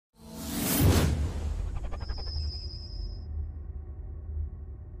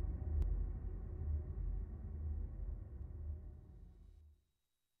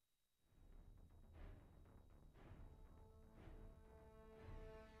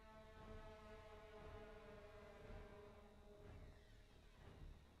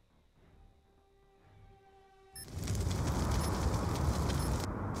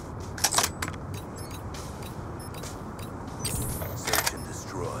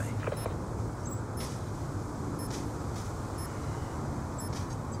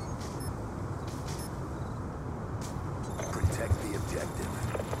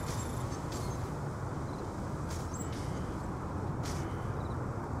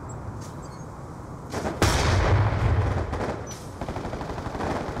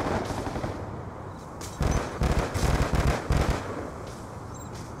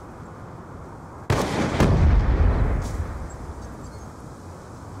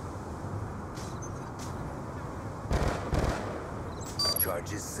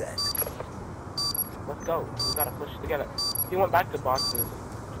Charge is set. Let's go. We gotta push together. He went back to boxes.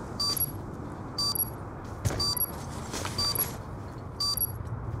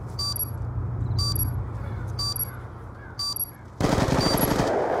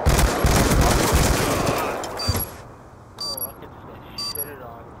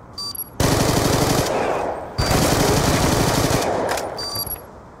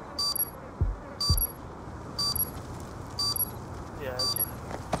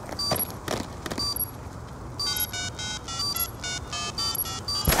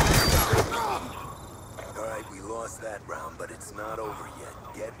 That round, but it's not over yet.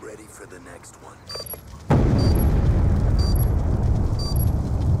 Get ready for the next one.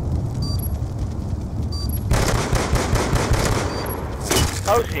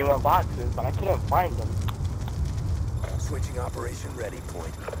 Oh, she went boxes, but I couldn't find them. Switching operation ready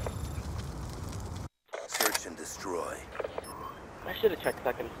point. Search and destroy. I should have checked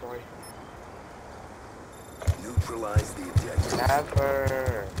second story. Neutralize the objective.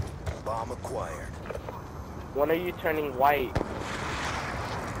 Never. Bomb acquired. When are you turning white?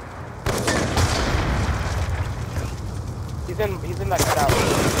 He's in that cutout.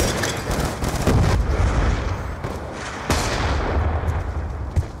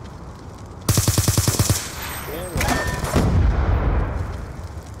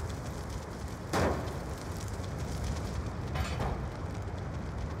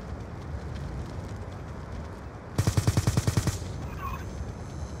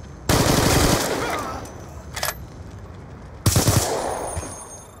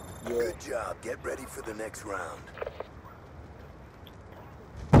 Good job. Get ready for the next round.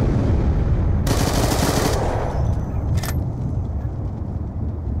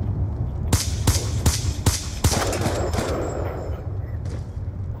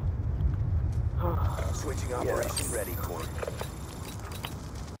 Switching operation ready point.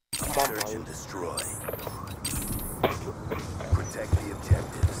 Search and destroy. Protect the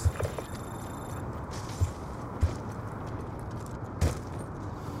objectives.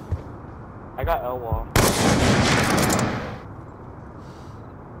 I got L wall.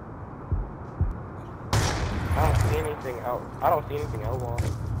 I don't see anything else. I don't see anything L wall.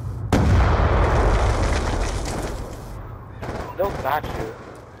 They'll got you.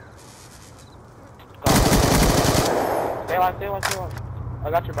 Stay alive, stay alive, stay alive. I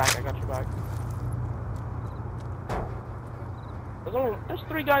got your back, I got your back. There's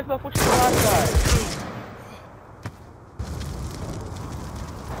 3 guys left. Which is the last guy?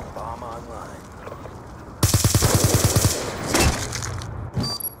 Bomb online.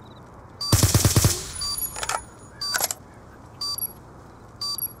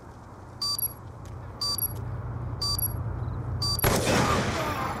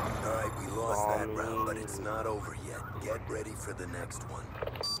 Alright, we lost that round, but it's not over yet. Get ready for the next one.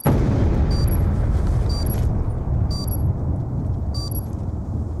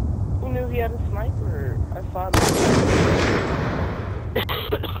 Who knew he had a sniper? I saw him.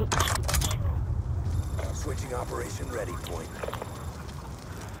 Switching operation ready point.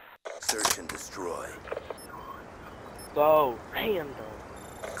 Search and destroy. So random.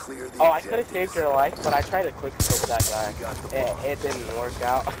 Clear the Oh, I could have saved your life, but I tried to quick scope that guy. It didn't work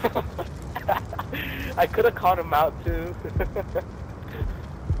out. I could have caught him out too.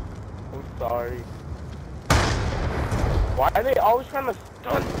 I'm sorry. Why are they always trying to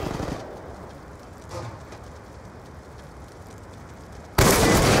stun me?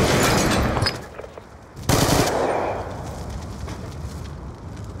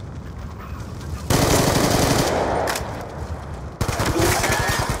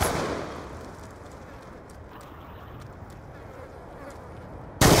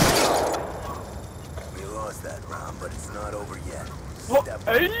 That round, but it's not over yet. Huh?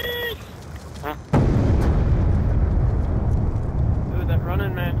 Dude, that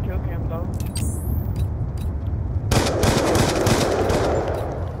running man kill cam though.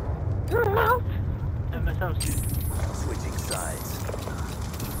 Switching sides.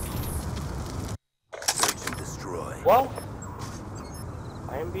 Search and destroy. Well,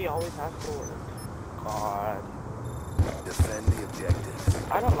 IMB always has to work. God. Defend the objectives.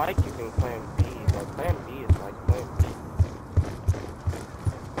 I don't like using plan B. Like, plan B is like plan B.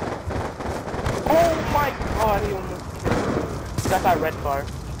 Oh my god, he almost killed me. Got that red car.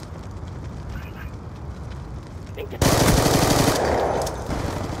 I think it's...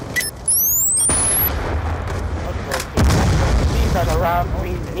 These are the rounds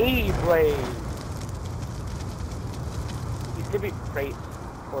we need, Blaze. These could be crates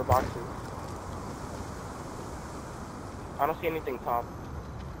or boxes. I don't see anything top.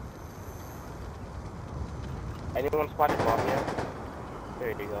 Anyone spotted bomb yet? There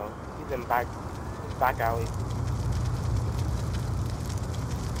you go. He's in back alley.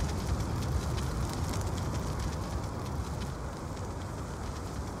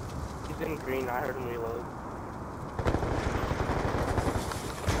 He's in green. I heard him reload.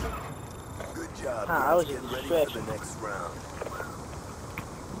 Good job. I was Get just ready stretching. for the next round.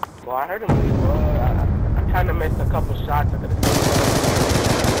 Well, I heard him reload. I kind of missed a couple shots. I could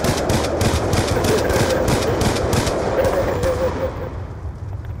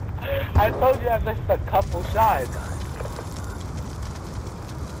I told you I missed a couple shots.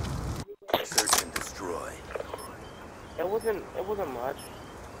 Search and destroy. It wasn't much.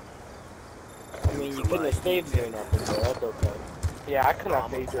 I mean, you couldn't have saved me or nothing, so that's okay. Yeah, I couldn't have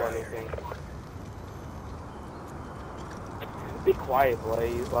saved you or anything. Be quiet,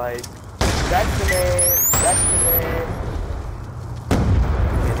 Blaze. Like, that's the man.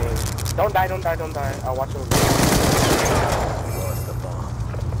 Kidding. Don't die. I'll watch over you. You lost the bomb.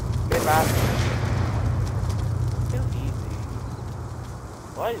 Mid map. Too easy.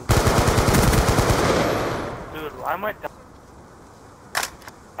 What? Dude, I might die.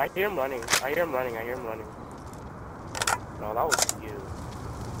 I hear him running. No, that was you.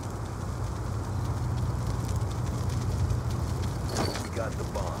 We got the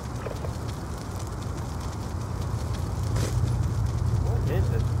bomb. What is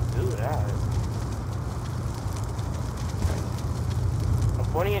this dude at? I'm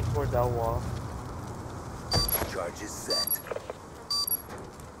pointing it towards that wall. Charge is set.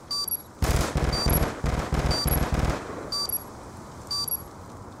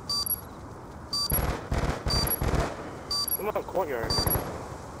 I'm on courtyard.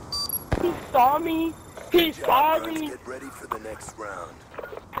 He saw me! He saw Guys, me! get ready for the next round.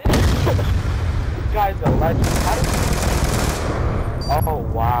 This guy's a legend. How did Oh,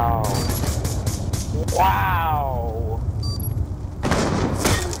 wow. Wow!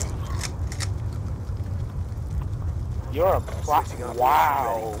 You're a Switching operation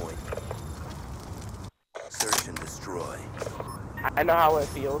wow. ready point. Search and destroy. I know how it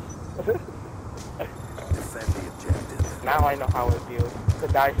feels. Defend the objective. Now I know how it feels to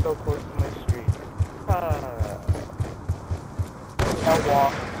die so close to my street. That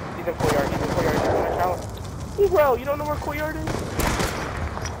wall. He's in courtyard. He's gonna shout. Hey, bro, you don't know where courtyard is?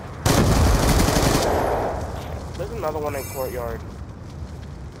 There's another one in courtyard.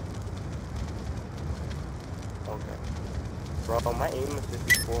 Okay. Bro, my aim assist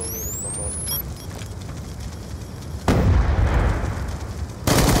is pulling me to someone.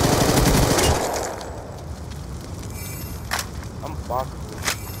 I'm boxing.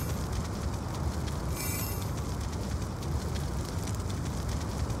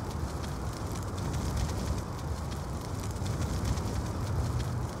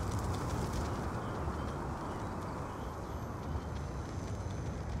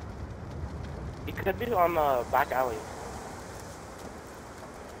 He could be on the back alley.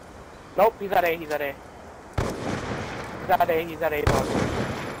 Nope, he's at A. He's at A.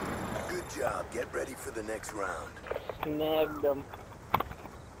 Good job. Get ready for the next round. Snagged him.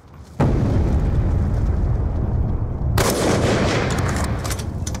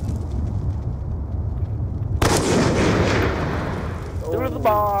 Through the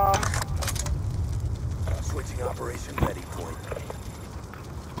bomb. Switching operation ready point.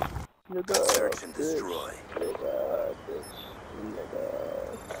 Search and destroy.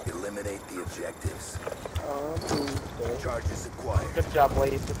 Eliminate the objectives. Charges acquired. Good job,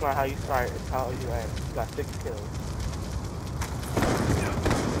 Blaze. That's not how you start. It's how you end. You got 6 kills.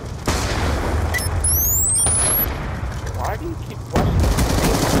 Why do you keep rushing the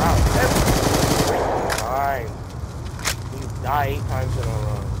same route every time? You die 8 times in a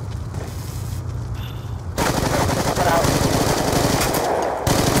row. Put out.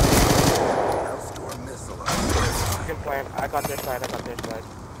 Hellstorm missile. Second plan. I got their side.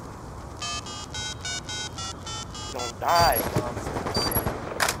 Don't die, Tom.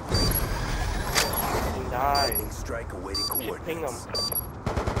 Die. Lightning strike awaiting Just ping them. coordinates.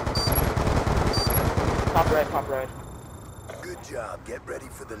 Top red. Good job. Get ready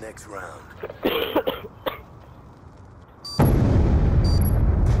for the next round.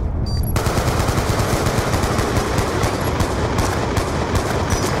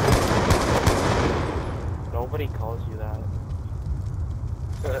 Nobody calls you that.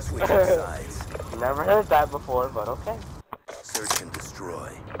 Switching sides. Never heard that before, but okay. Search and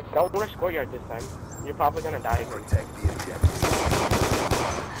destroy. Don't rush courtyard this time. You're probably gonna die again. Protect the objective.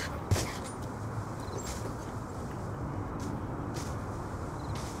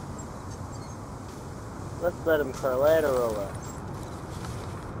 Let's let him collateral us.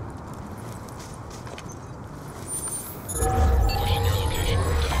 Pushing your location.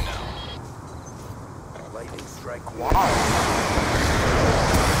 Wow.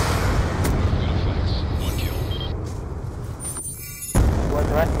 One kill. Where's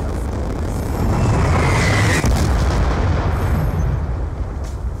the rest?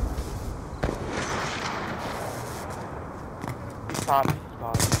 He's top.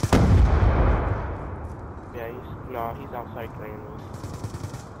 Yeah, he's outside playing this.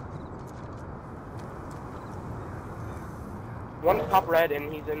 One's top red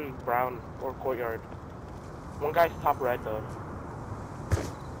and he's in brown or courtyard. One guy's top red though.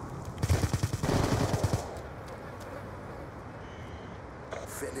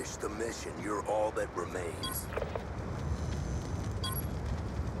 Finish the mission. You're all that remains.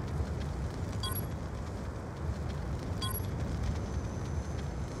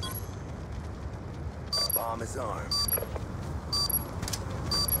 Bomb is armed.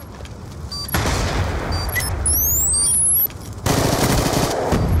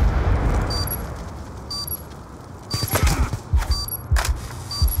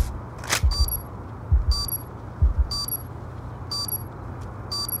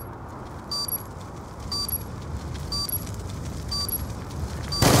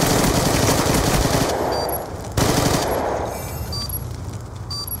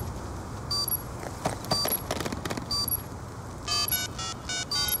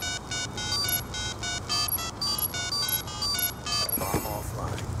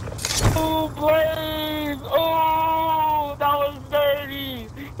 Oh, Blaze! Oh, that was dirty!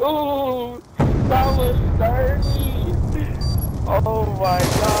 Oh, that was dirty! Oh my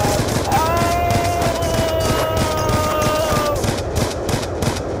god! Oh!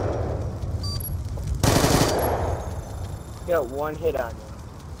 Got one hit on you.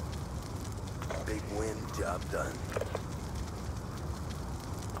 Big win, job done.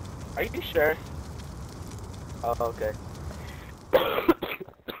 Are you sure? Oh, okay.